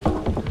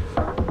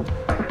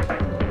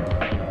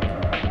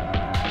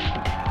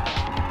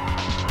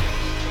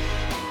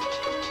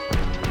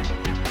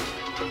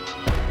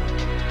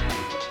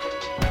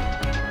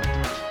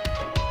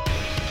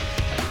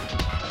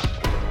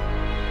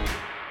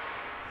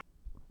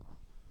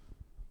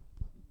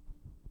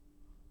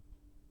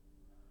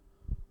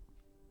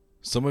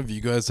Some of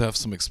you guys have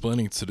some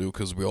explaining to do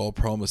because we all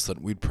promised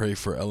that we'd pray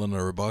for Elena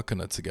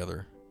Rybakina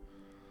together.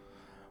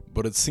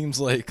 But it seems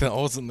like that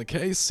wasn't the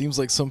case. Seems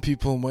like some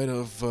people might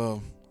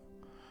have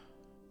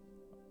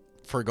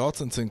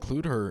forgotten to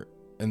include her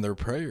in their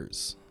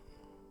prayers.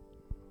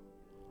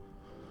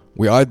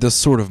 We eyed this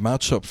sort of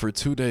matchup for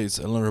 2 days,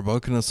 Elena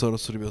Rybakina,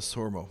 Sarasuriba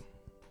Sormo.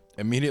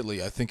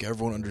 Immediately, I think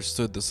everyone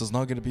understood this is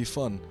not going to be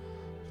fun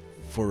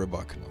for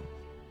Rybakina.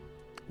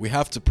 We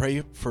have to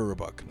pray for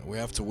Rybakina. We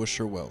have to wish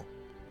her well.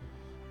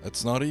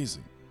 It's not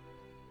easy.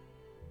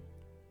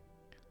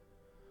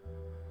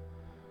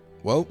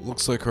 Well,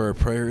 looks like our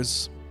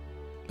prayers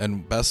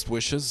and best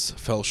wishes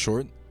fell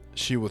short.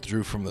 She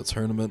withdrew from the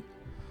tournament.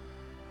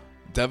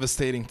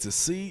 Devastating to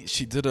see.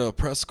 She did a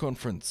press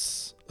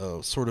conference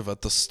sort of at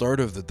the start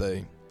of the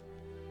day,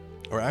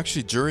 or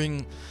actually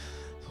during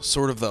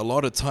sort of the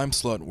allotted time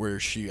slot where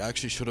she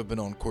actually should have been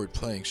on court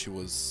playing. She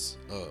was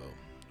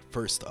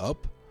first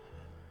up.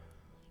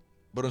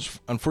 But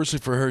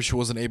unfortunately for her, she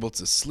wasn't able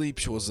to sleep.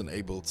 She wasn't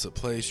able to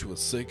play. She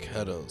was sick,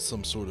 had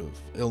some sort of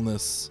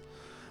illness.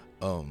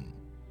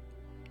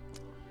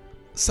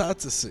 Sad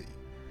to see.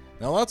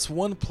 Now that's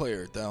one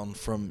player down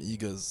from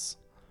Iga's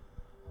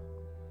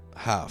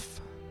half.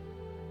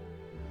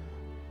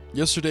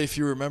 Yesterday, if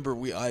you remember,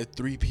 we eyed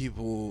 3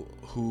 people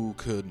who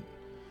could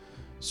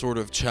sort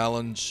of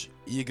challenge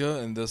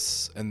Iga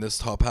in this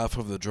top half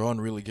of the draw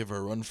and really give her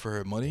a run for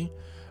her money.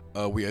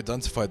 We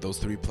identified those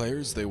 3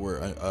 players. They were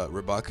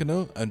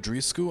Rybakina,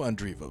 Andreescu, and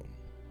Andreeva.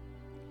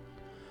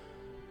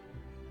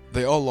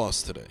 They all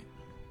lost today.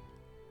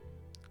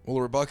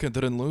 Well, Rybakina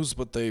didn't lose,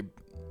 but they're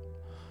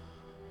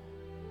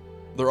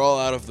all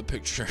out of the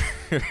picture,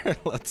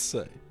 let's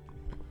say.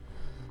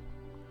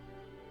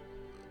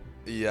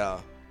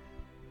 Yeah.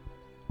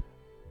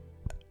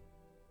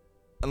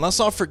 And let's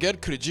not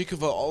forget,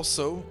 Krejcikova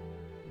also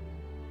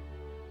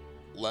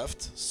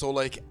left. So,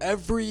 like,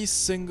 every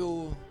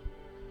single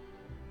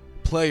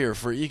player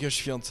for Iga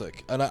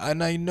Świątek,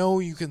 and I know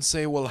you can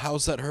say, well,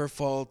 how's that her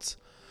fault?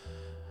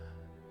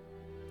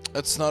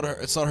 It's not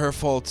her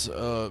fault.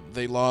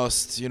 They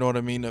lost. You know what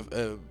I mean?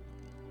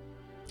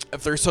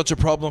 If there's such a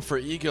problem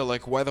for Iga,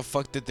 like, why the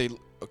fuck did they?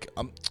 Okay,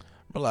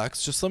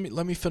 relax. Just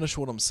let me finish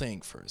what I'm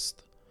saying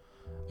first.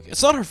 Okay,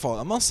 it's not her fault.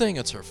 I'm not saying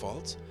it's her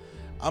fault.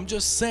 I'm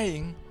just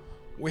saying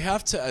we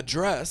have to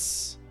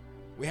address.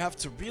 We have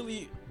to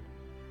really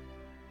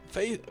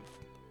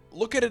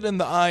look at it in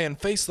the eye and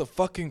face the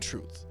fucking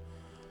truth.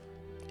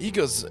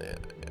 Iga's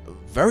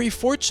very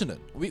fortunate.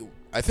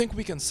 I think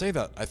we can say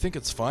that. I think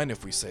it's fine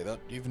if we say that,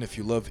 even if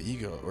you love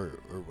Iga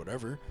or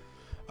whatever.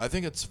 I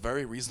think it's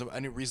very reasonable.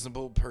 Any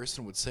reasonable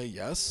person would say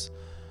yes.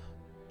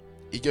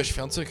 Iga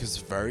Świątek is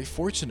very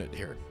fortunate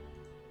here.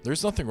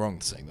 There's nothing wrong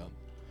with saying that.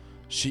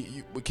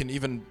 We can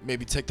even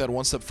maybe take that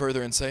one step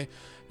further and say,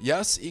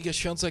 yes, Iga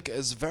Świątek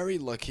is very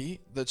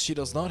lucky that she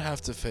does not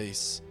have to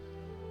face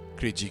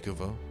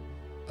Krejcikova,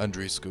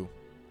 Andreescu,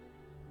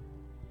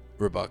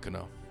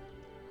 Rybakina,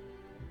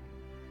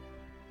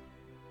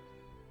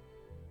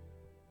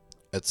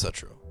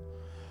 etc.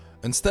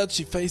 Instead,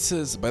 she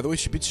faces, by the way,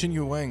 she beat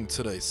Xinyu Wang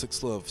today,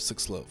 6-love,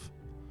 6-love.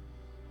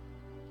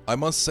 I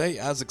must say,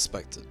 as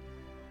expected.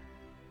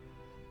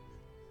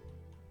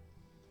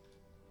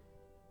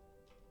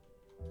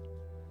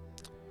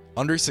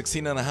 Under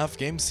 16.5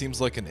 games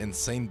seems like an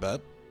insane bet,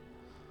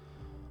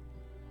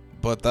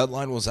 but that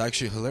line was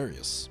actually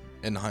hilarious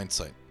in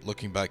hindsight,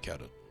 looking back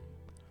at it.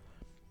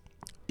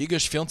 Iga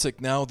Świątek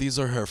now, these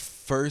are her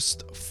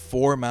first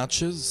 4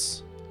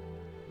 matches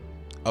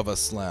of a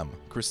slam.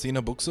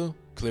 Kristina Buxa,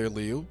 Claire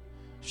Liu,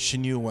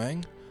 Xinyu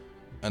Wang,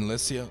 and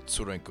Lesia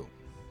Tsurenko.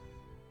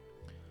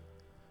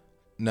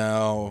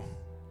 Now,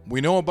 we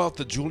know about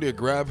the Julia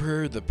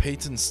Grabher, the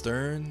Peyton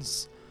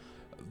Stearns,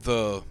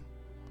 the,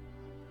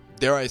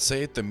 dare I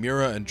say it, the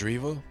Mira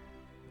Andreeva.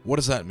 What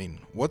does that mean?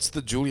 What's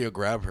the Julia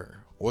Grabher?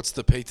 What's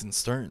the Peyton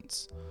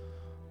Stearns?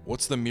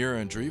 What's the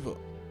Mira Andreeva?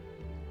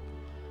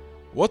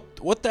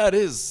 What that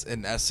is,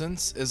 in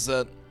essence, is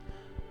that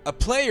a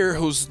player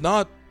who's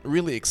not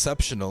really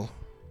exceptional,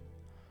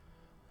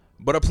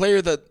 but a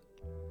player that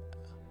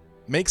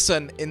makes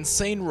an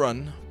insane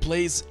run,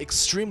 plays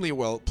extremely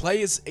well,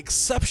 plays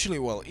exceptionally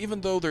well, even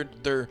though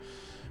they're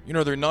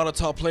not a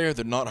top player,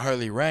 they're not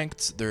highly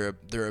ranked, they're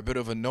a bit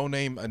of a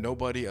no-name, a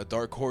nobody, a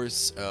dark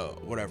horse,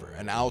 whatever,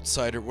 an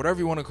outsider, whatever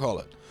you want to call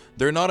it.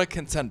 They're not a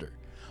contender,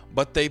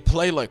 but they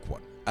play like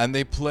one, and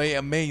they play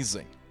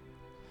amazing,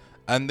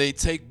 and they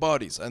take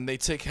bodies, and they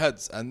take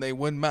heads, and they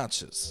win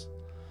matches,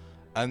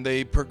 and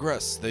they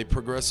progress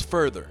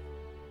further.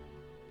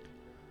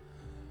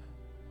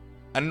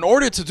 And in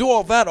order to do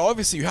all that,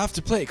 obviously you have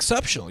to play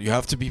exceptional. You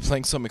have to be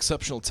playing some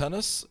exceptional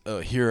tennis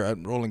here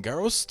at Roland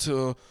Garros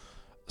to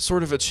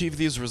sort of achieve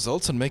these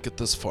results and make it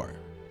this far.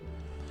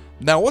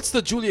 Now, what's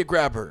the Julia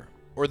Grabher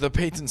or the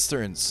Peyton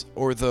Stearns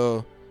or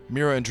the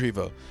Mira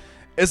Andreeva?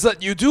 Is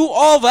that you do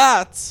all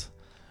that,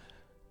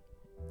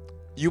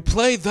 you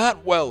play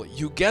that well,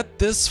 you get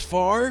this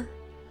far,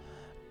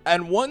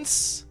 and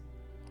once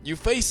you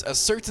face a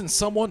certain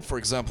someone, for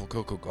example,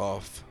 Coco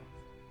Gauff,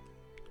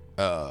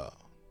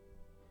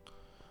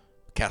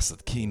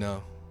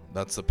 Kasatkina.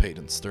 That's the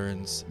Peyton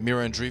Stearns.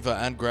 Mira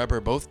Andreeva and Grabber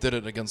both did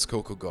it against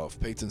Coco Gauff.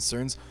 Peyton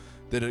Stearns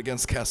did it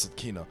against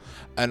Kasatkina.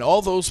 And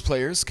all those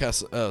players,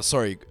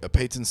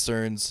 Peyton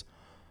Stearns,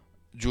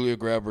 Julia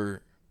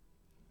Grabber,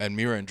 and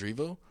Mira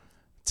Andreeva,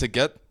 to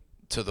get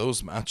to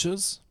those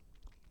matches,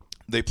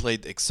 they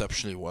played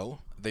exceptionally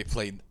well. They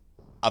played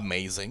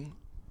amazing.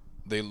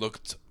 They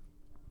looked,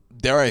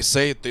 dare I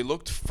say it, they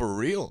looked for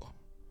real.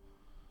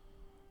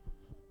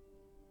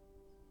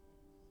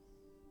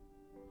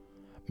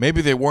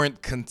 Maybe they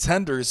weren't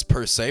contenders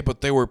per se,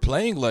 but they were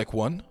playing like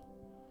one.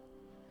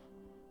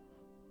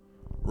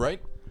 Right?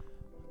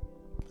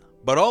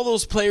 But all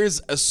those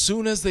players, as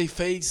soon as they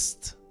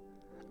faced...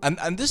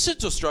 And this shit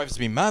just drives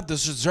me mad.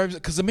 This just drives...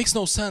 Because it makes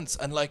no sense.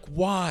 And like,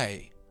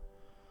 why?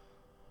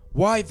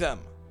 Why them?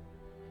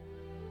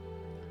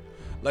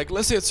 Like,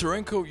 let's say at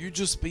Tsurenko, you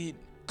just beat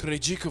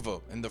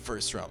Krejcikova in the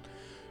first round.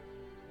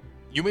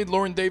 You made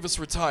Lauren Davis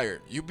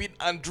retire. You beat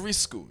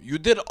Andreescu. You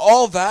did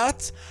all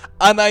that,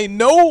 and I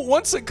know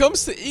once it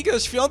comes to Iga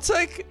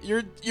Świątek,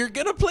 you're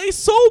gonna play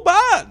so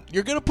bad.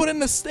 You're gonna put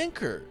in a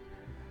stinker.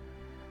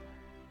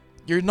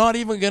 You're not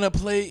even gonna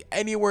play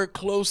anywhere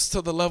close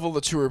to the level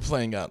that you were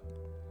playing at.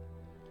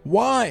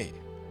 Why?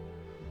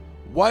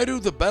 Why do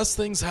the best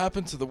things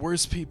happen to the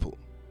worst people?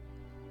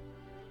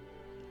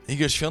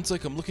 Iga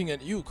Świątek, I'm looking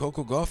at you.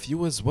 Coco Gauff,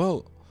 you as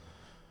well.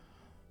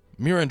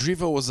 Mira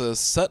Andreeva was a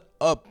set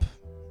up.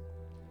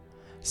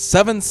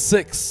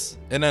 7-6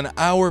 in an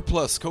hour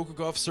plus. Coco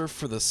Gauff served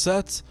for the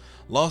set,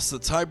 lost the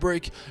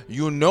tiebreak.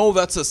 You know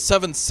that's a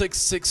 7-6,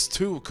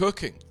 6-2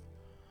 cooking.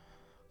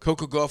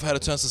 Coco Gauff had a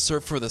chance to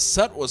serve for the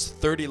set, was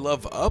 30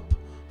 love up,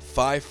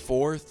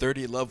 5-4,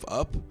 30 love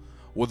up,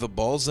 with the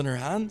balls in her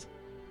hand.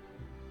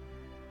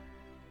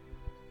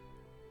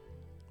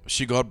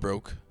 She got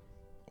broke,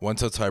 went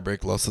to a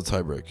tiebreak, lost the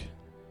tiebreak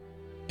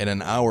in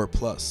an hour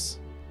plus.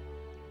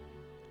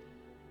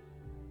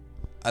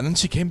 And then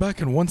she came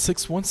back and won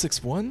 6-1,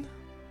 6-1?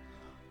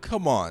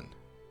 Come on.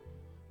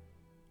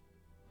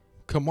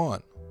 Come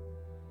on.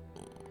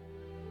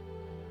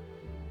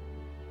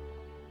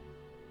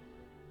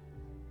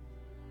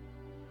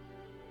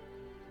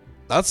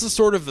 That's the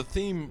sort of the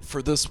theme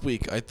for this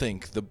week, I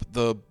think.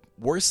 The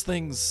worst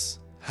things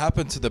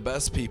happen to the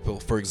best people.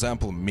 For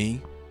example,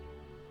 me,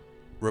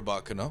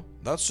 Rybakina.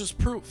 That's just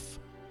proof.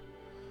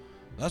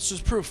 That's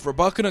just proof.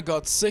 Rybakina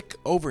got sick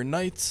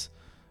overnight.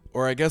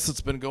 Or I guess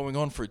it's been going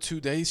on for 2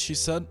 days, she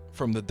said,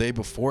 from the day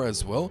before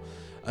as well.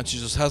 And she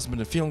just hasn't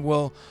been feeling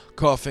well,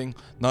 coughing,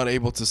 not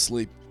able to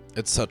sleep,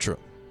 etc.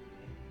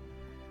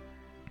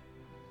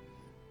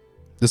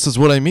 This is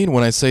what I mean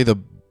when I say the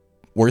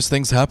worst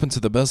things happen to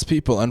the best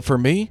people. And for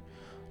me,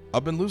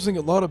 I've been losing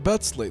a lot of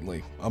bets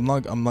lately. I'm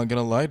not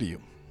gonna lie to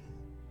you.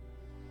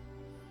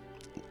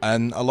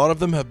 And a lot of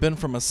them have been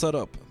from a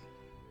setup.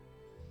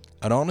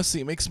 And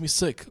honestly, it makes me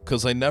sick,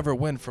 because I never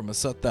win from a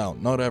set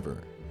down. Not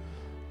ever.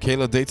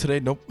 Kayla Day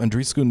today, nope.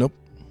 Andreescu, nope.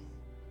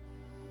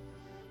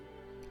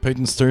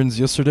 Peyton Stearns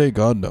yesterday,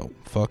 God no.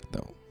 Fuck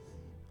no.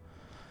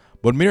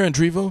 But Mira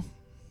Andreeva,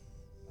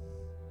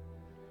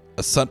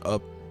 a set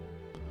up.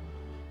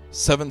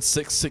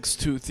 7-6,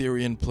 6-2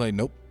 theory in play,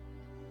 nope.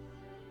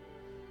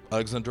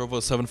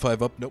 Alexandrova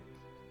 7-5 up, nope.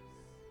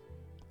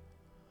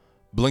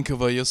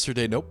 Blinkova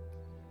yesterday, nope.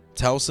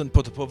 Towson,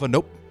 Potapova,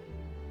 nope.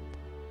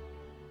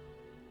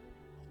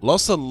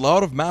 Lost a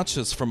lot of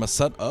matches from a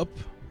set up,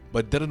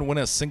 but didn't win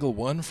a single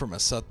one from a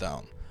set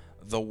down.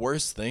 The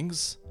worst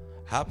things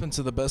happen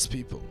to the best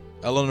people.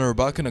 Elena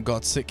Rybakina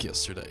got sick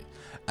yesterday.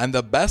 And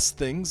the best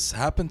things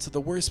happen to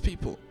the worst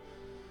people.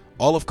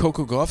 All of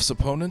Coco Gauff's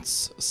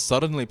opponents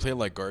suddenly play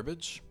like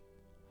garbage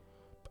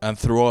and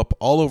throw up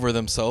all over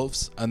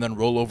themselves and then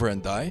roll over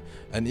and die.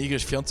 And Iga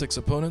Świątek's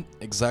opponent,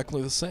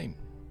 exactly the same.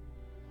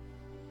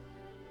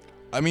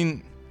 I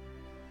mean,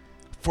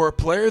 for a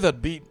player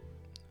that beat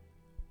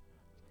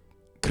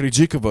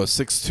Krejcikova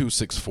 6-2,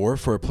 6-4,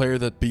 for a player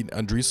that beat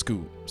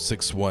Andreescu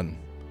 6-1,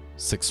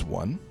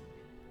 6-1,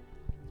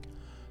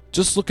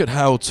 just look at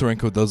how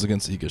Tsurenko does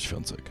against Iga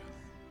Świątek.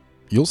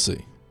 You'll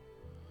see.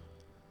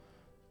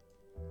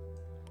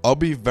 I'll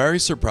be very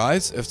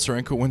surprised if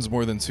Tsurenko wins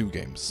more than 2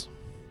 games.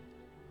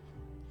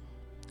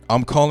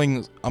 I'm calling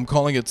it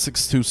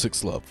 6-2,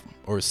 6-love,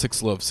 or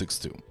 6-love,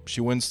 6-2.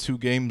 She wins 2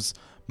 games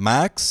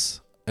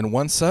max in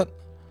one set,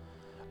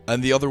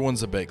 and the other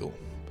one's a bagel.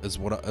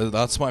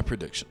 That's my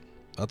prediction.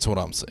 That's what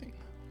I'm saying.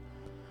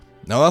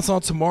 Now that's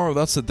not tomorrow,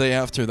 that's the day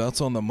after,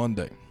 that's on the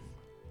Monday.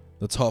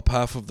 The top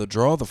half of the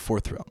draw, the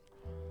 4th round.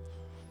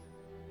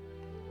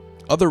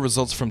 Other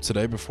results from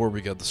today before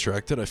we get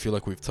distracted. I feel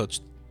like we've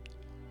touched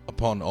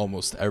upon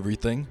almost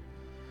everything.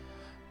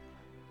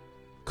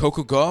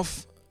 Coco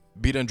Gauff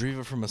beat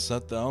Andreeva from a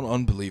set down.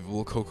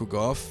 Unbelievable. Coco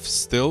Gauff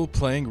still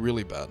playing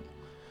really bad.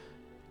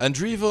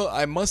 Andreeva,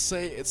 I must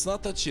say, it's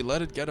not that she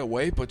let it get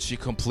away, but she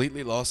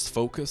completely lost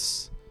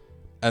focus.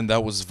 And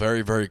that was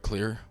very, very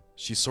clear.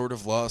 She sort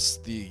of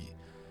lost the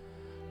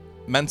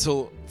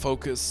mental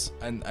focus,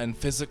 and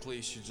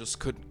physically she just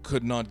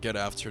could not get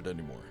after it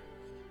anymore.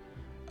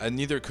 And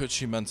neither could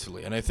she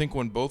mentally. And I think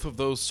when both of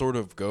those sort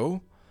of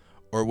go,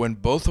 or when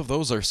both of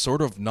those are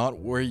sort of not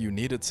where you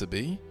need it to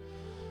be,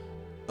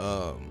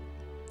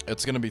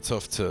 it's going to be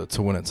tough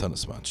to win a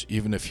tennis match,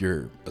 even if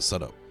you're a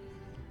setup.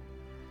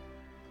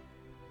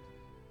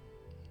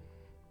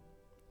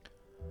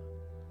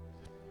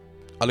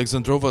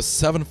 Alexandrova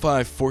 7-5,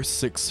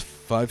 4-6,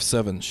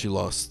 5-7. She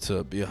lost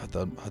to Bia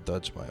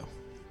Haddad.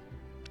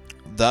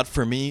 That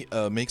for me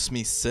makes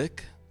me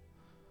sick.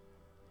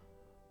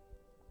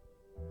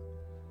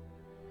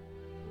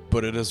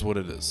 But it is what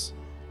it is.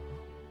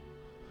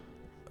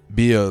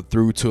 Bia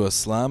through to a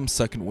slam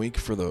second week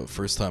for the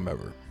first time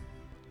ever.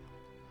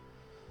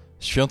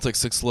 Świątek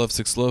 6-love,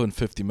 6-love in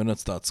 50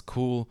 minutes. That's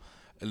cool.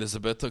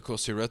 Elisabetta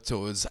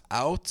Cosiretto is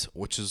out,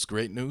 which is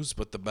great news.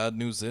 But the bad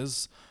news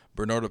is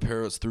Bernardo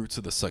Pera is through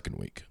to the second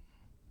week.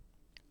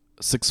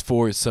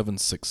 6-4,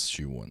 7-6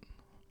 she won.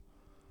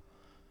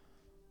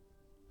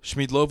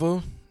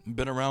 Schmiedlova,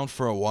 been around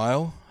for a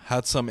while,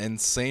 had some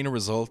insane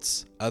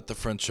results at the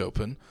French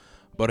Open,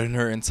 but in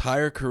her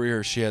entire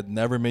career she had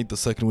never made the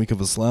second week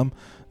of a slam.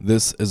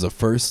 This is a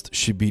first.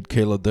 She beat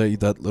Kayla Day,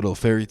 that little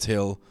fairy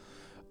tale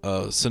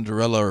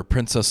Cinderella or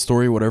princess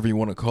story, whatever you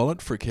want to call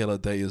it, for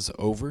Kayla Day is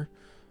over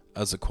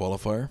as a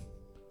qualifier.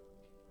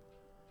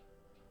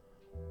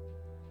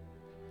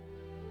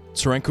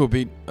 Tsurenko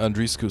beat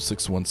Andreescu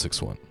 6-1,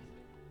 6-1.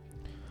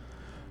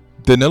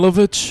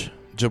 Danilovic,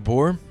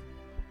 Jabor.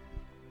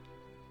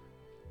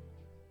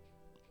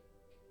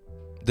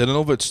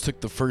 Danilovic took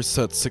the first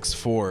set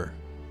 6-4.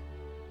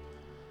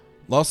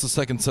 Lost the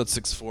second set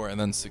 6-4 and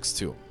then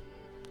 6-2.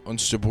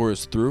 Ons Jabeur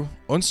is through.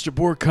 Ons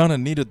Jabeur kind of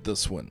needed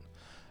this win.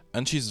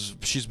 And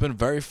she's been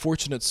very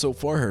fortunate so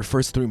far. Her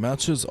first 3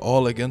 matches,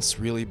 all against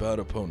really bad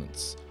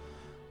opponents.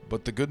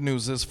 But the good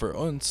news is for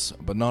Ons,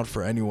 but not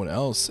for anyone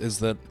else, is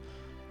that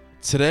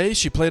today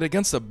she played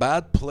against a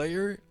bad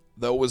player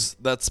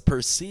that's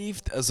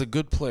perceived as a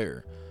good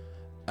player.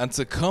 And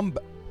to come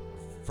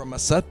from a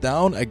set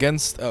down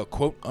against a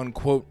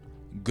quote-unquote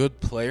good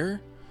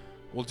player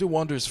will do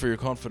wonders for your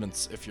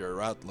confidence if you're a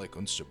rat like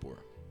Ons Jabeur.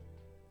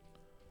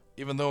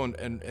 Even though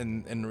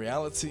in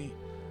reality,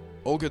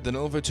 Olga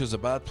Danilovic is a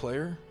bad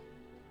player,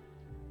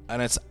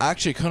 and it's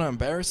actually kind of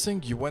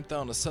embarrassing you went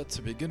down a set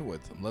to begin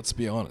with, and let's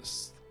be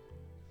honest.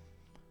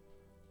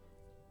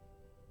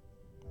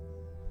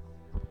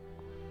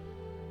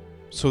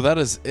 So that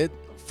is it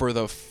for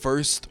the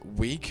first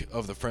week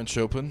of the French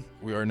Open.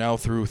 We are now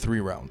through 3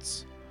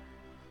 rounds.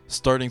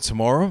 Starting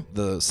tomorrow,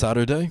 the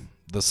Sunday,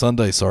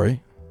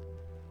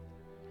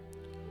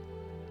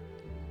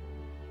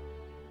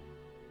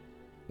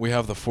 we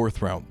have the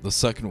 4th round, the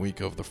second week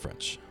of the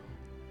French.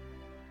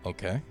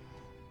 Okay.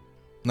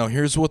 Now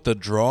here's what the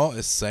draw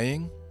is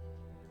saying.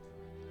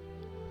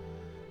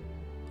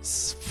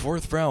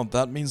 4th round,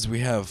 that means we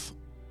have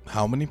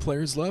how many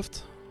players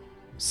left?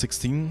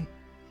 16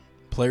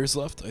 players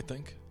left, I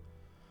think.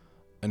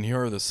 And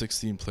here are the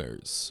 16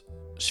 players.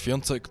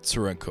 Świątek,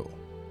 Tsurenko.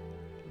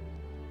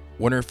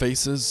 Winner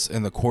faces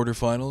in the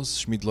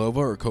quarterfinals, Schmiedlova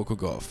or Coco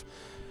Gauff.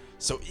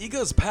 So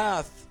Iga's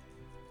path,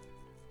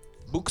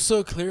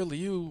 Buxa, Claire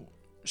Liu,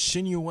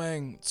 Xin Yu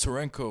Wang,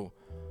 Tsurenko,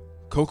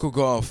 Coco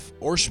Gauff,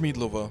 or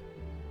Schmiedlova,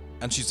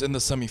 and she's in the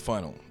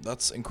semifinal.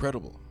 That's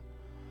incredible.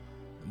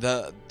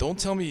 Don't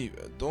tell me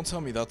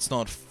that's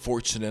not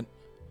fortunate.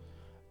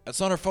 It's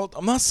not her fault.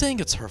 I'm not saying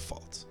it's her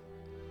fault.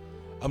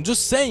 I'm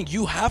just saying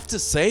you have to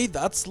say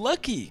that's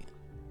lucky.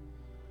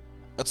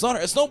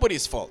 It's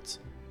nobody's fault.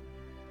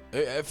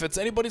 If it's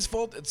anybody's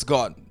fault, it's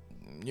God.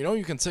 You know,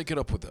 you can take it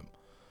up with them.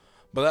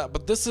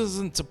 But this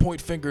isn't to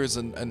point fingers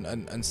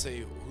and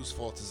say whose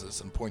fault is this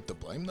and point the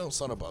blame. No,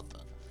 it's not about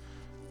that.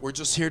 We're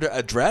just here to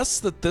address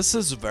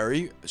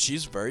that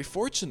she's very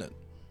fortunate.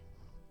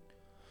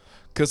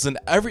 Because in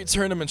every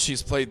tournament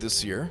she's played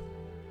this year,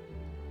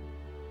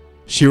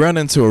 she ran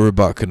into a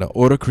Rybakina,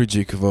 or a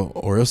Krejcikova,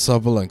 or a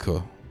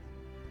Sabalenka.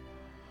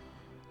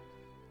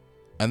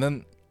 And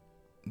then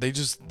they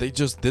just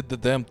did the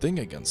damn thing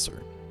against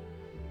her.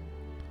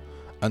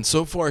 And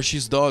so far,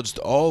 she's dodged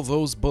all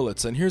those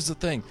bullets. And here's the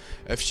thing.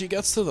 If she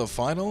gets to the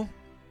final,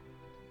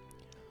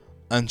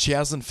 and she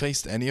hasn't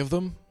faced any of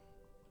them,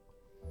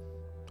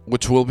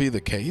 which will be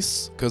the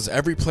case, because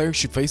every player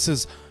she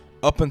faces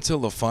up until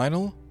the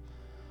final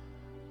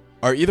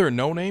are either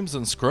no-names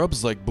and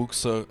scrubs like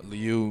Buxa,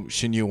 Liu,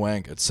 Xin Yu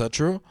Wang,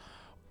 etc.,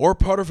 or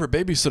part of her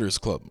babysitters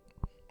club,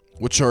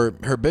 which are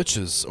her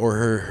bitches or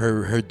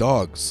her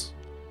dogs.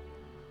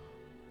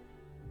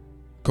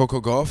 Coco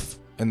Gauff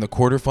in the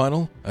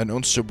quarterfinal, and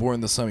Ons Jabeur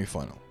in the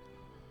semifinal.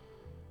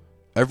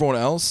 Everyone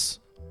else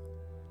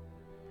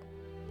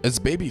is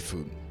baby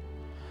food.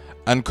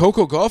 And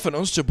Coco Gauff and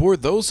Ons Jabeur,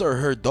 those are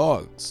her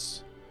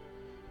dogs.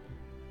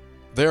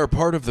 They are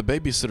part of the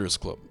babysitters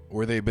club,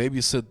 where they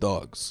babysit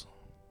dogs.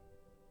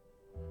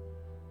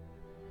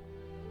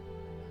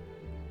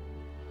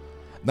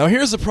 Now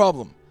here's the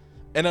problem.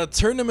 In a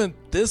tournament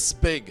this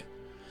big,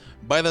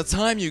 by the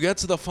time you get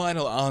to the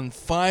final and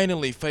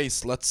finally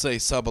face, let's say,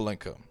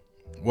 Sabalenka,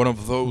 one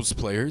of those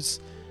players,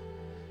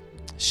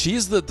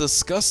 she's the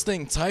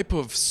disgusting type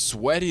of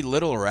sweaty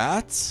little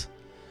rat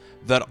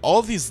that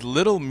all these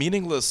little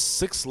meaningless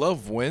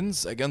 6-love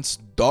wins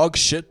against dog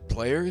shit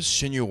players,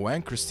 Xinyu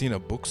Wang, Christina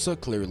Buxa,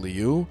 Claire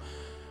Liu,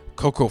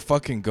 Coco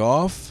fucking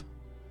Gauff,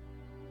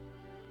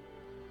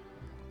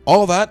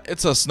 all that,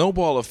 it's a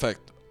snowball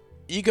effect.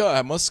 Iga,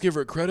 I must give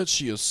her credit,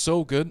 she is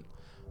so good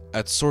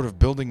at sort of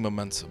building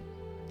momentum.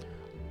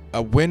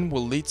 A win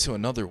will lead to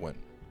another win.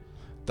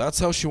 That's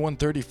how she won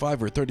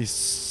 35 or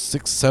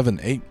 36, 7,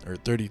 8, or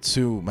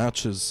 32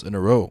 matches in a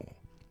row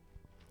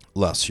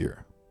last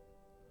year.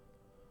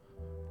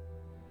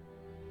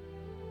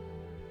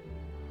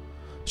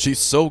 She's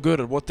so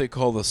good at what they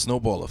call the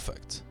snowball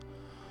effect.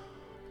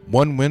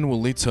 One win will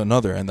lead to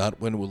another, and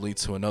that win will lead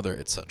to another,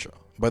 etc.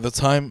 By the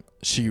time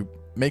she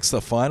makes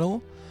the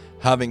final,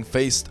 having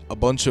faced a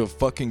bunch of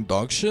fucking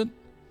dog shit,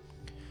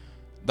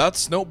 that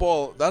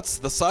snowball, that's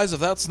the size of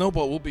that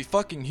snowball will be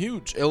fucking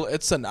huge.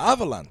 It's an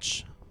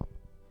avalanche.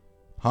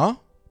 Huh?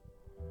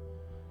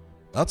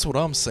 That's what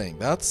I'm saying.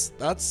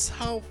 That's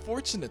how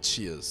fortunate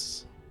she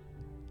is.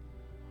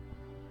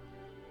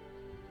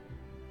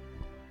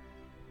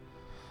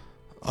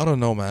 I don't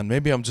know, man.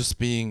 Maybe I'm just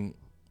being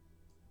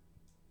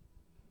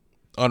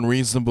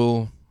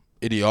unreasonable,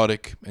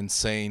 idiotic,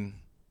 insane,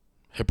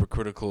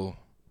 hypocritical,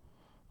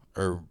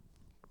 or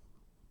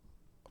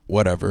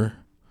whatever.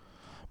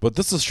 But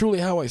this is truly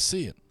how I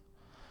see it.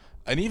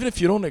 And even if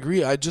you don't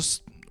agree, I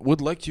just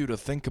would like you to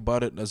think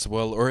about it as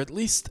well, or at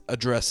least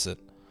address it.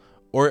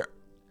 Or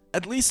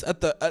at least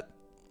at the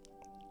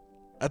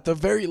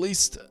very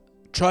least,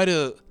 try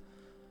to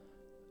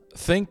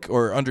think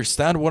or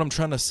understand what I'm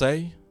trying to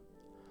say.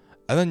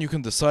 And then you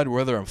can decide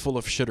whether I'm full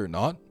of shit or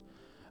not.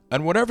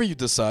 And whatever you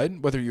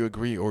decide, whether you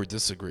agree or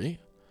disagree,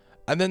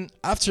 and then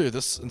after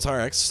this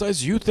entire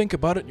exercise, you think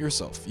about it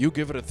yourself. You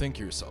give it a think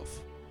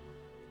yourself.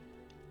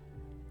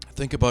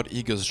 Think about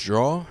Iga's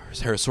draw,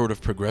 her sort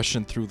of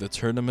progression through the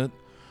tournament,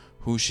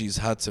 who she's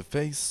had to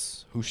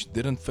face, who she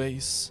didn't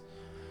face,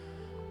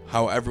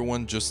 how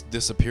everyone just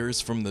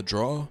disappears from the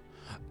draw,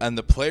 and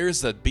the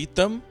players that beat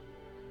them,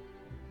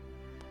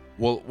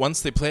 well, once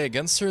they play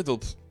against her,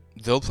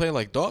 they'll play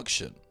like dog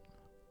shit.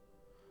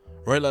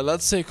 Right, like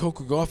let's say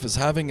Coco Gauff is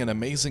having an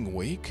amazing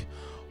week.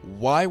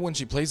 Why, when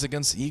she plays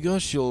against Iga,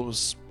 she'll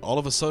all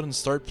of a sudden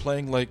start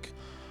playing like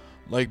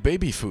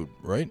baby food,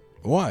 right?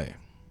 Why?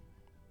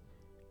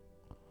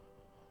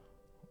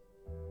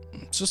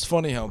 It's just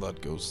funny how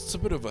that goes. It's a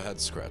bit of a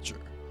head scratcher.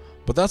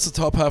 But that's the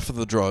top half of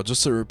the draw.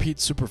 Just to repeat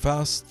super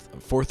fast,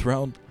 fourth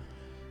round,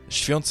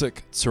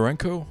 Świątek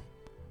Tsurenko,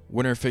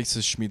 winner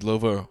faces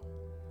Schmiedlova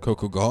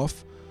Coco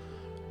Gauff.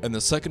 In the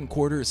second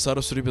quarter,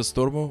 Saros Ribas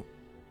Dormo,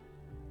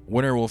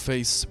 winner will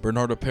face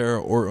Bernardo Pera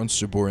or Ons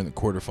Jabeur in the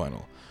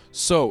quarterfinal.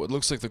 So, it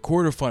looks like the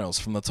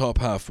quarterfinals from the top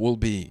half will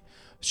be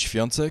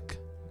Świątek,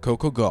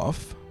 Coco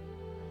Gauff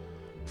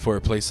for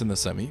a place in the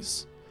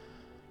semis.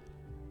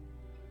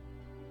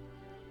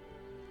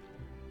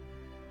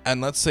 And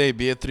let's say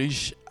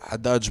Beatriz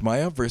Haddad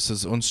Maia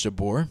versus Ons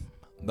Jabeur.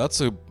 That's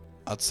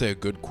I'd say a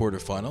good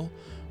quarterfinal.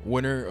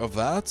 Winner of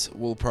that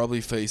will probably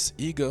face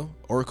Iga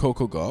or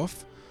Coco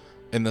Gauff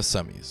in the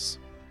semis.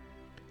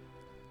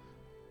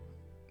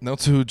 Now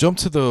to jump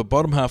to the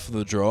bottom half of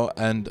the draw,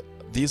 and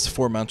these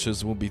four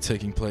matches will be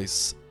taking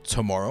place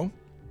tomorrow.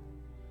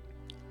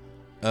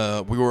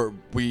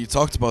 We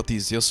talked about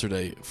these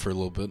yesterday for a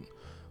little bit.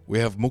 We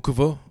have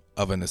Mukova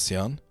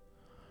Avanesian.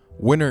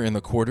 Winner in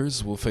the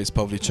quarters will face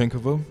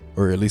Pavlyuchenkova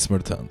or Elise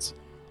Mertens.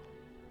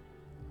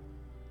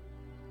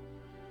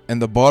 In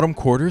the bottom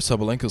quarter,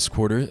 Sabalenka's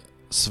quarter,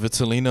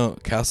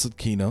 Svitolina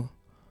Kasatkina.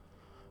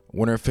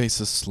 Winner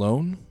faces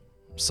Sloane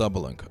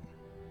Sabalenka.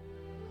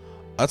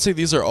 I'd say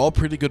these are all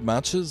pretty good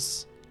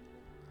matches.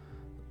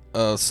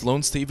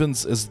 Sloane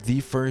Stephens is the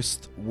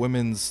first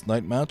women's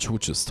night match,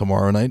 which is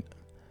tomorrow night.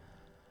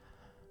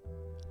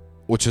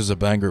 Which is a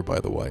banger, by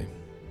the way.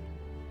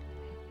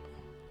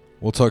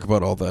 We'll talk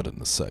about all that in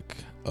a sec.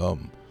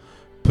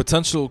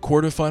 Potential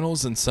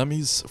quarterfinals and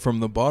semis from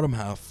the bottom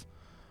half.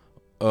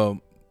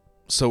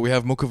 So we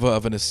have Mukova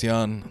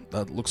Avanesian.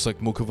 That looks like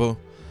Mukova.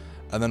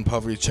 And then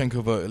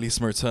Pavlyuchenkova, Elise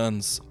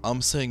Mertens.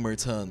 I'm saying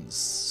Mertens.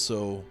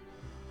 So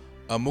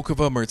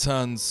Mukova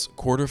Mertens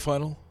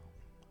quarterfinal.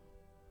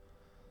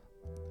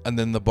 And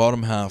then the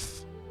bottom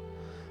half,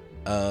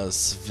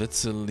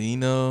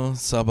 Svitolina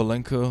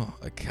Sabalenka,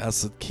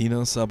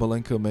 Kasatkina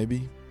Sabalenka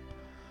maybe.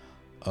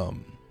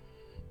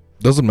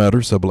 Doesn't matter,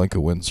 Sabalenka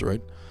wins,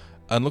 right?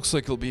 And looks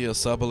like it'll be a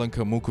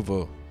Sabalenka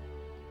Mukova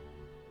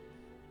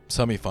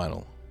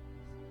semifinal.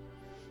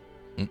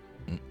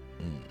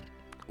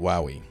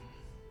 Wowie.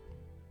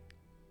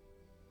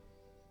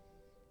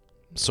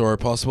 So our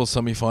possible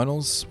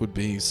semifinals would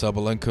be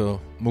Sabalenka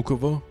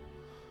Mukova,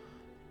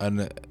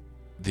 and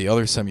the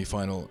other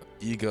semifinal,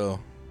 Iga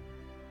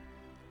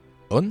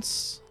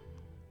Uns.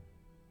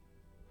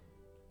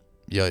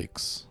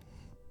 Yikes.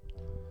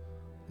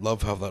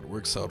 Love how that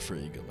works out for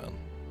Iga, man.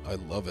 I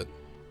love it.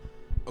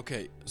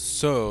 Okay,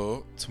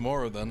 so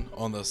tomorrow then,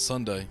 on the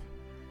Sunday,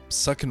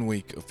 second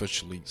week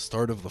officially,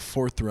 start of the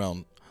fourth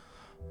round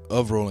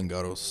of Roland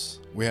Garros.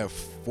 We have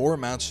 4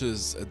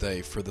 matches a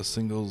day for the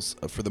singles,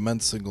 for the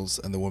men's singles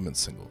and the women's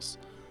singles.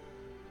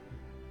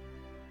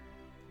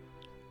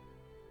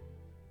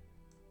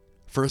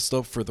 First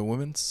up for the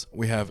women's,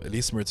 we have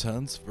Elise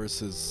Mertens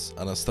versus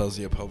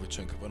Anastasia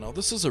Pavlyuchenkova. Now,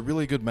 this is a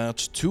really good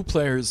match. Two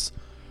players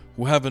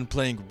who have been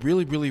playing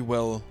really, really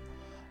well,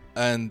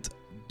 and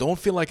don't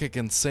feel like I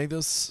can say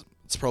this.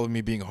 It's probably me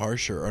being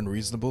harsh or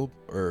unreasonable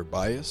or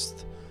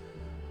biased.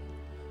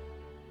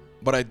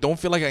 But I don't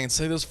feel like I can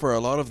say this for a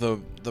lot of the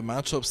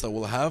matchups that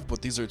we'll have,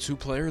 but these are two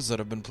players that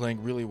have been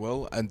playing really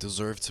well and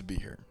deserve to be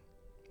here.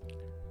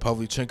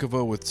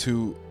 Pavlyuchenkova with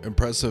two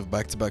impressive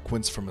back-to-back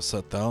wins from a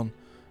set down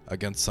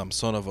against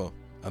Samsonova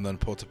and then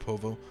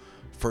Potapova.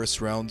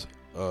 First round,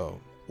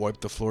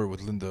 wiped the floor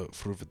with Linda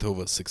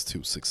Fruhvirtova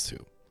 6-2,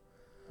 6-2.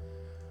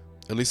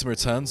 Elise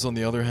Mertens, on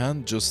the other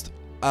hand, just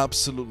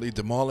absolutely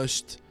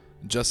demolished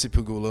Jessie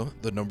Pegula,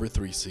 the number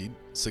 3 seed,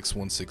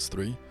 6-1,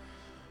 6-3.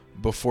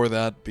 Before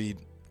that, beat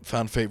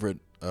fan favorite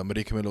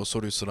Maria Camila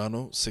Osorio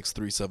Serrano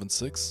 6-3,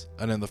 7-6.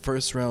 And in the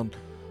first round,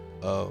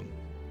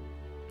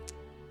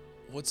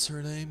 what's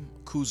her name?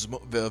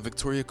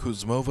 Victoria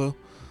Kuzmova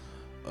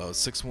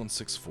 6-1,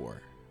 6-4.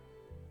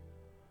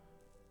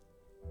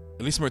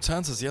 Elise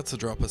Mertens has yet to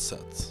drop a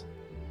set.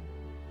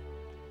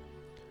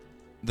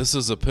 This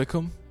is a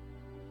pick'em.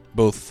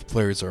 Both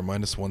players are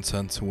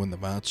 -110 to win the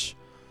match.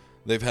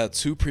 They've had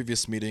two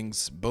previous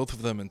meetings, both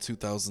of them in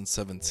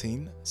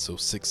 2017, so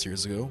 6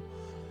 years ago.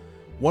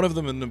 One of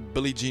them in the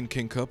Billie Jean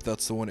King Cup,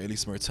 that's the one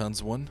Elise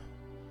Mertens won.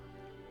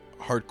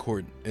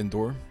 Hardcourt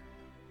indoor.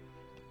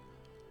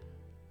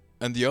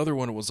 And the other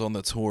one was on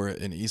the tour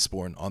in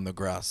Eastbourne on the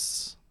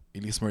grass.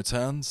 Elise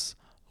Mertens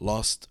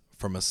lost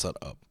from a set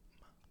up.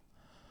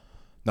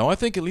 Now I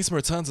think Elise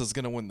Mertens is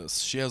going to win this.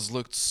 She has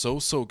looked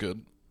so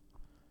good.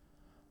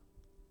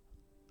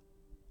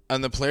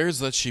 And the players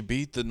that she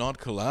beat did not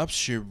collapse.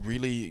 She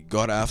really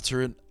got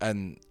after it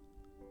and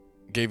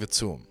gave it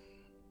to them.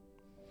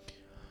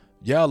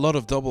 Yeah, a lot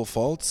of double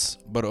faults,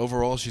 but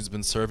overall she's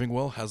been serving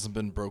well, hasn't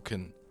been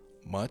broken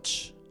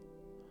much.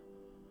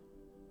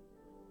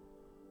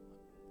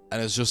 And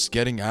is just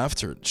getting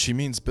after it. She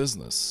means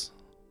business.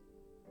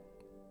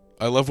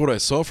 I love what I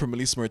saw from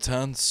Elise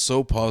Mertens,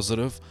 so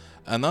positive,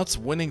 and that's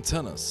winning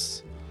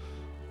tennis.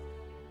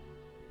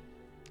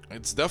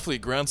 It's definitely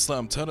Grand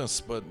Slam tennis,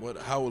 but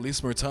how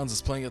Elise Mertens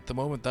is playing at the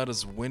moment, that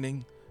is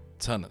winning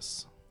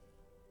tennis.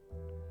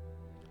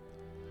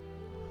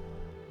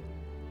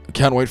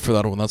 Can't wait for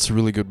that one. That's a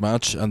really good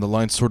match, and the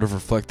lines sort of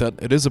reflect that.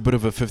 It is a bit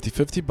of a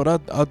 50-50, but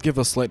I'd give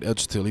a slight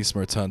edge to Elise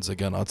Mertens.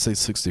 Again, I'd say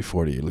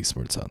 60-40 Elise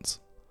Mertens.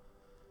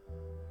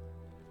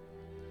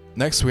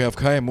 Next, we have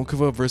Kaya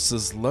Mukova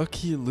versus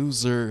lucky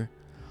loser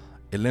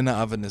Elena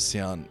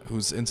Avanesian,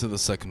 who's into the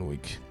second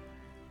week.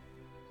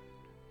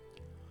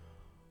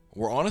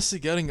 We're honestly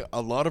getting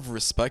a lot of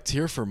respect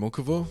here for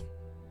Mukova,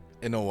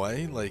 in a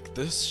way. Like,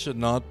 this should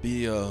not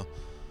be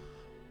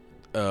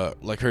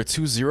like her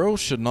 2-0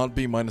 should not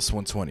be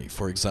 -120,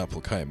 for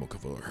example, Kaya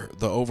Mukova.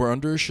 The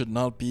over-under should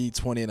not be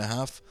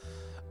 20.5.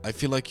 I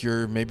feel like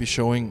you're maybe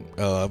showing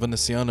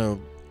Avanesian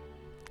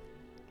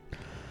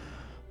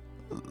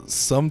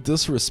some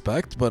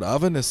disrespect, but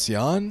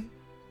Avanesian,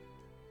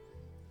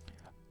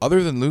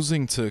 other than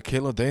losing to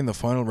Kayla Day in the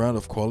final round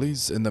of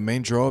qualies, in the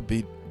main draw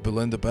beat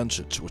Belinda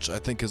Bencic, which I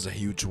think is a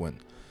huge win.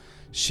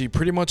 She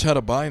pretty much had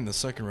a bye in the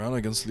second round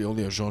against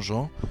Leolia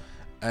Jean-Jean,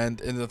 and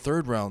in the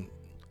third round,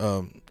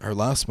 her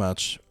last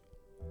match,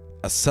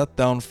 a set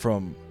down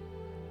from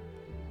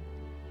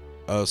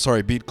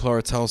beat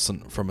Clara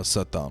Towson from a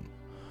set down,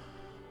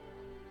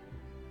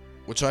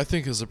 which I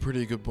think is a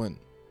pretty good win.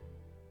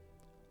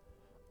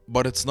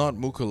 But it's not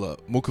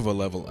Mukova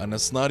level, and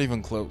it's not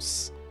even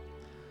close.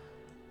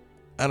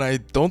 And I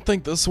don't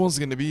think this one's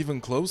going to be even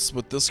close,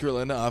 but this girl,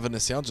 Elena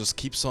Avanesian, just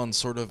keeps on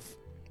sort of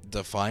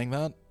defying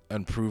that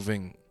and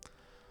proving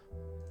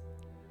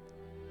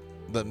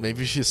that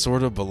maybe she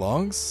sort of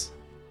belongs.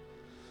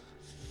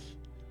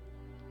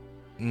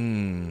 I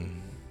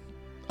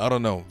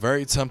don't know.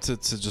 Very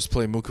tempted to just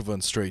play Mukova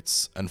in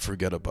straights and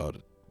forget about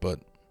it, but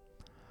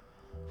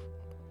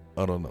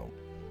I don't know.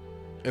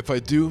 If I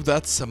do,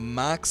 that's a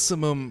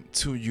maximum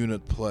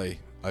 2-unit play,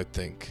 I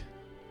think.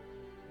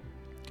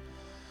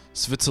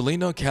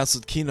 Svitolina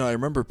Kasatkina, I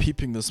remember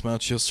peeping this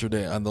match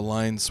yesterday, and the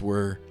lines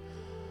were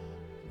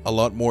a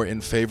lot more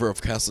in favor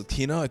of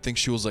Kasatkina. I think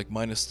she was like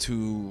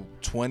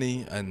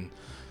 -220, and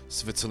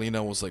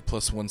Svitolina was like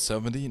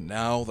 +170.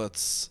 Now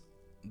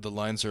the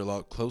lines are a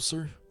lot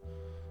closer.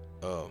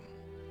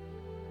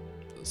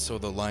 So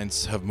the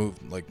lines have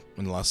moved like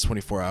in the last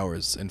 24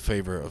 hours in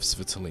favor of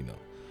Svitolina.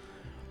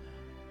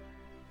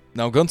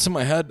 Now, gun to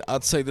my head,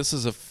 I'd say this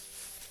is a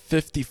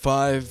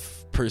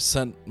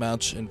 55%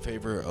 match in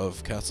favor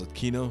of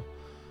Kasatkina.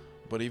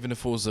 But even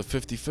if it was a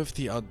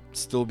 50-50, I'd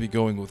still be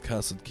going with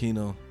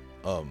Kasatkina.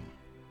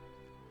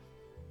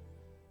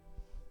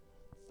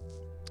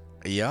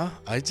 Yeah,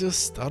 I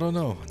don't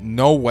know.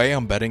 No way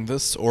I'm betting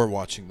this or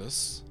watching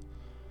this.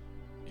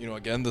 You know,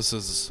 again, this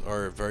is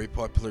our very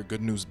popular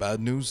good news,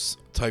 bad news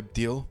type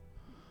deal.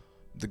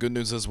 The good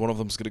news is one of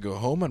them's going to go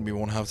home and we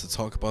won't have to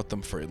talk about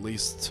them for at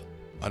least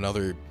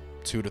another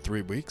 2 to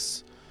 3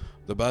 weeks.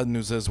 The bad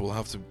news is we'll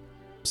have to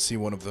see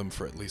one of them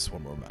for at least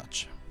one more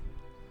match,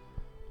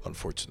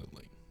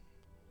 unfortunately.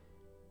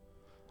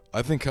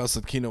 I think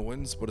Kasatkina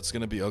wins, but it's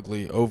gonna be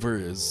ugly.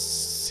 Over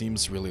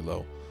seems really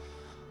low.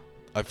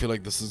 I feel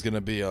like this is gonna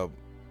be a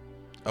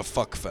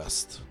fuck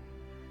fest.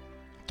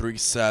 3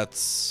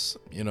 sets,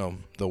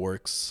 the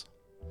works.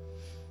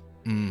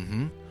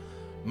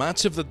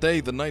 Match of the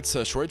day, the night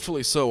sesh,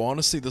 rightfully so.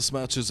 Honestly, this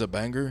match is a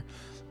banger.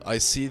 I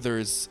see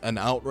there's an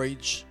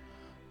outrage.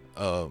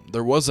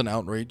 There was an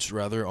outrage,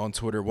 rather, on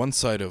Twitter, one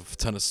side of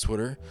tennis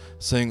Twitter,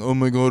 saying, "Oh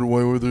my god,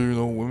 why were there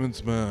no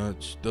women's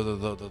match? Da da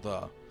da da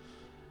da."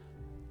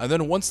 And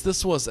then once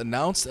this was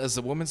announced as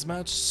a women's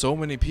match, so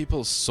many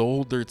people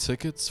sold their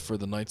tickets for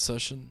the night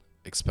session,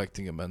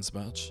 expecting a men's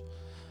match,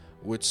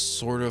 which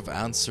sort of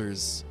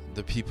answers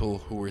the people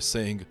who were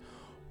saying,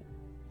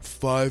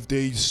 5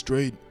 days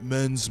straight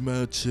men's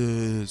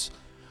matches.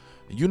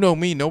 You know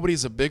me,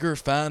 nobody's a bigger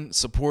fan,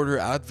 supporter,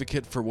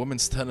 advocate for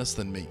women's tennis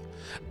than me.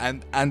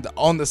 And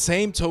on the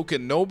same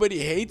token, nobody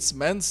hates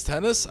men's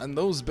tennis and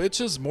those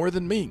bitches more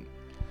than me.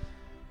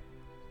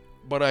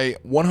 But I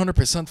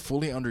 100%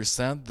 fully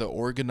understand the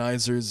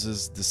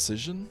organizers'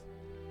 decision,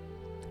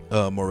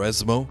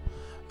 Moresmo,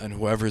 and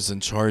whoever's in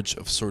charge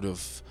of sort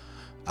of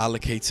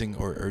allocating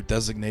or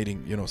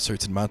designating,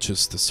 certain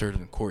matches to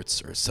certain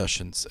courts or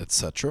sessions,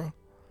 etc.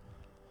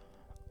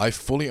 I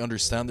fully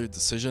understand their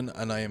decision,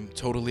 and I am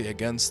totally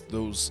against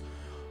those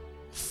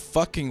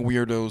fucking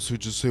weirdos who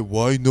just say,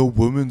 "Why no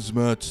women's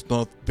match?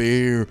 Not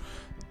fair."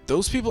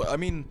 Those people,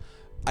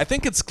 I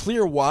think it's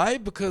clear why,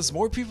 because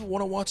more people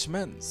want to watch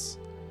men's.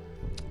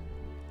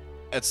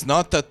 It's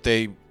not that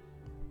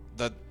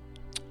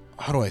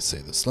how do I say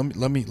this?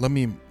 Let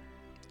me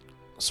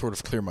sort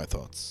of clear my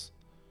thoughts.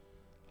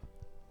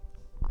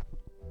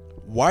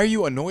 Why are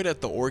you annoyed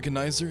at the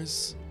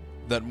organizers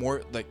that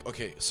more,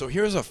 okay, so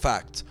here's a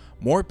fact.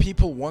 More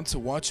people want to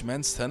watch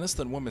men's tennis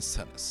than women's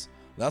tennis.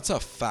 That's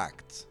a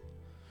fact.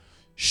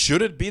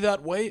 Should it be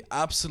that way?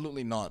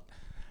 Absolutely not.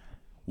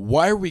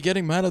 Why are we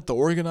getting mad at the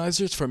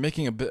organizers for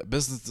making a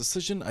business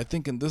decision? I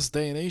think in this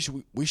day and age,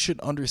 we should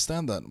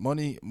understand that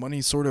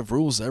money sort of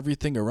rules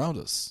everything around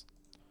us,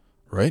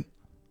 right?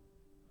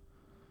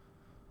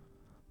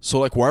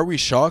 So why are we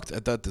shocked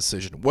at that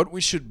decision? What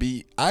we should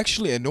be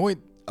actually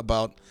annoyed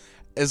about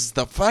is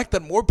the fact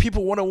that more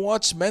people want to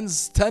watch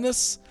men's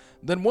tennis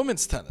than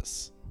women's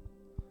tennis.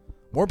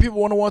 More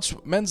people want to watch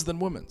men's than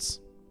women's.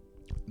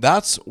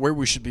 That's where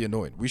we should be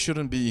annoyed. We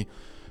shouldn't be,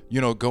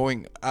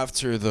 going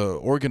after the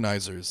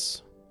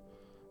organizers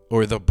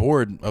or the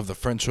board of the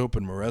French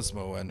Open,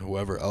 Moresmo, and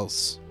whoever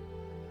else.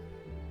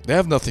 They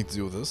have nothing to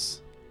do with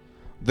this.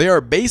 They are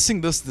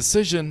basing this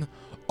decision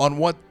on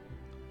what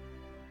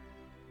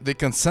the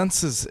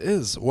consensus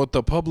is, what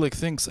the public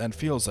thinks and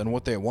feels, and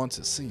what they want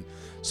to see.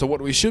 So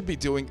what we should be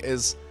doing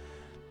is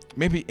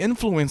maybe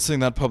influencing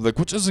that public,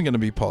 which isn't going to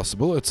be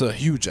possible. It's a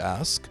huge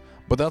ask,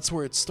 but that's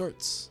where it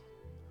starts.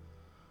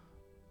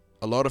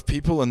 A lot of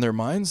people in their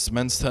minds,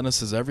 men's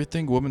tennis is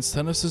everything, women's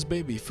tennis is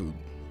baby food.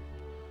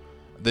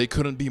 They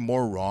couldn't be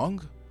more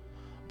wrong,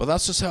 but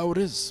that's just how it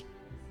is.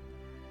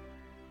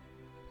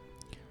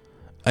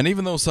 And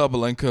even though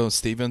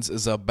Sabalenka-Stevens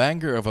is a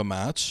banger of a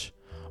match,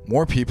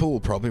 more people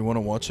will probably want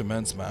to watch a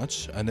men's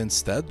match and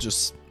instead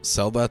just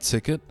sell that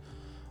ticket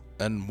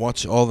and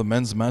watch all the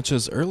men's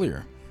matches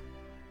earlier.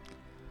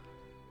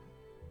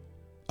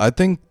 I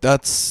think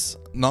that's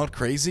not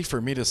crazy for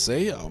me to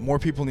say. More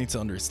people need to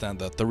understand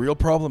that. The real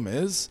problem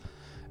is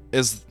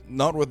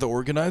not with the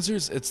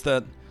organizers. It's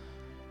that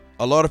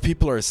a lot of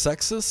people are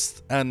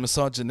sexist and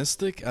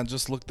misogynistic and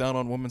just look down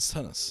on women's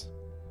tennis.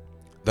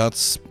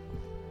 That's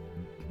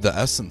the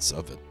essence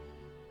of it.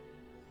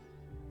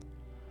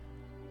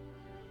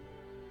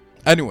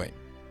 Anyway,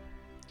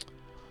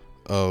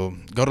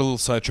 got a little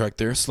sidetracked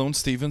there. Sloane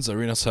Stephens,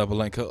 Aryna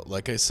Sabalenka.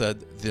 Like I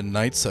said, the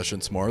night session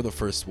tomorrow, the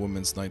first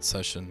women's night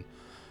session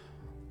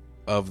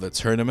of the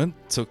tournament,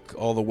 took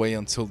all the way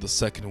until the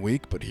second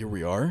week, but here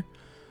we are.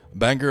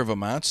 Banger of a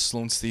match,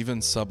 Sloane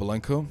Stephens,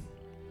 Sabalenka.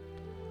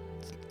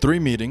 3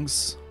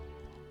 meetings,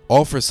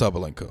 all for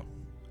Sabalenka.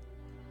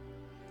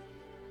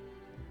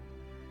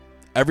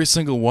 Every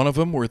single one of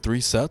them were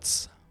 3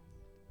 sets.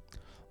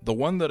 The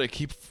one that I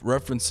keep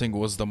referencing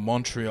was the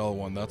Montreal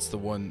one. That's the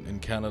one in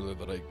Canada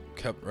that I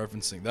kept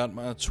referencing. That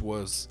match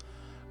was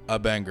a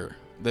banger.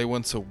 They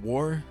went to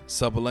war.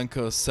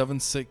 Sabalenka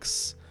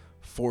 7-6,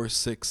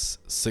 4-6,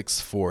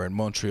 6-4 in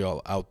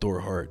Montreal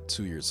outdoor hard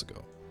 2 years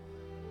ago.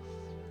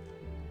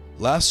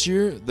 Last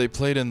year, they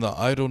played in the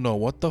I don't know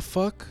what the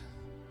fuck.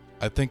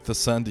 I think the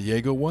San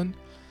Diego one.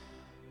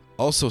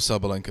 Also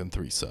Sabalenka in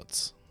 3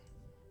 sets.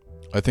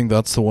 I think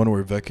that's the one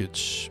where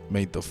Vekic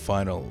made the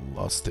final,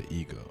 lost to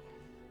Ego.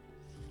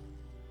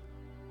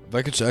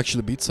 Vekic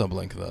actually beat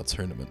Sabalenka that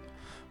tournament.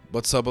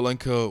 But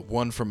Sabalenka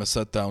won from a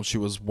set down. She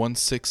was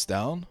 1-6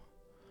 down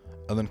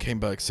and then came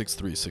back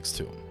 6-3,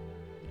 6-2.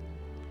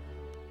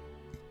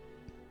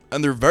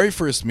 And their very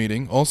first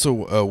meeting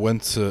also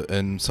went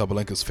in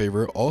Sabalenka's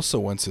favor, also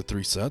went to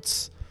 3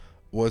 sets.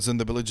 Was in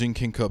the Billie Jean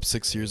King Cup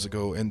 6 years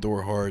ago,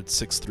 indoor hard,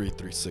 6-3,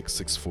 3-6,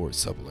 6-4,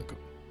 Sabalenka.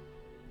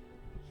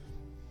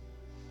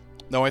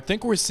 Now I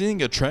think we're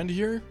seeing a trend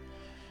here,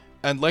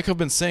 And like I've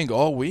been saying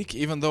all week,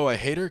 even though I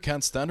hate her,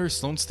 can't stand her,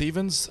 Sloane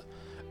Stephens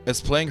is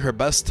playing her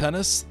best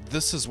tennis.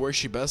 This is where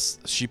she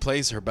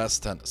plays her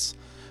best tennis.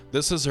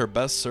 This is her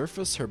best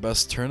surface, her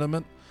best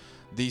tournament.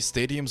 These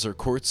stadiums or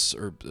courts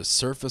or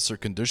surface or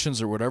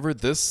conditions or whatever,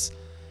 this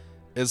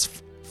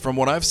is, from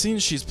what I've seen,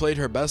 she's played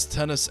her best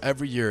tennis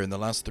every year in the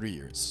last 3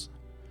 years.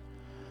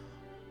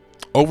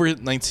 Over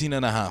 19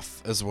 and a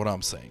half is what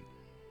I'm saying.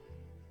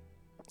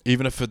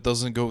 Even if it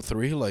doesn't go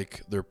 3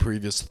 like their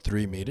previous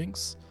 3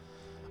 meetings,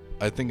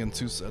 I think in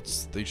 2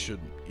 sets they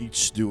should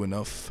each do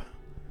enough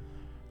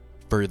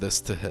for this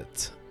to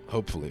hit.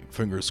 Hopefully,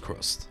 fingers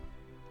crossed.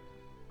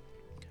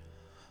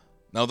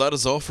 Now that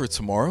is all for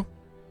tomorrow.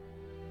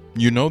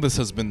 You know this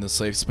has been the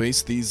safe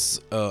space. These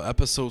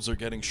episodes are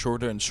getting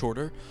shorter and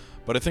shorter,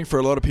 but I think for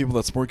a lot of people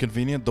that's more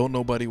convenient. Don't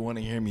nobody want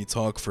to hear me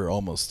talk for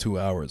almost 2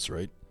 hours,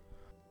 right?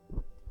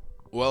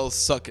 Well,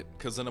 suck it,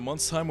 because in a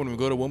month's time when we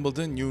go to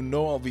Wimbledon, you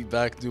know I'll be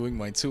back doing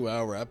my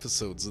 2-hour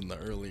episodes in the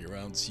early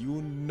rounds.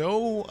 You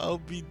know I'll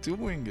be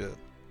doing it.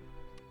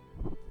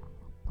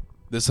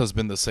 This has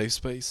been the safe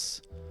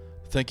space.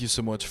 Thank you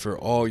so much for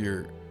all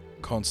your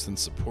constant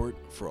support,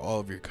 for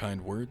all of your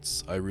kind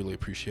words. I really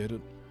appreciate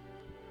it.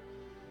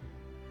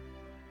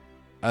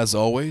 As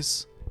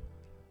always,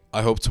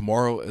 I hope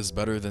tomorrow is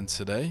better than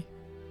today.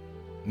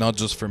 Not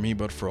just for me,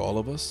 but for all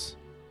of us.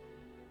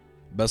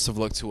 Best of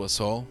luck to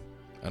us all,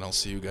 and I'll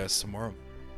see you guys tomorrow.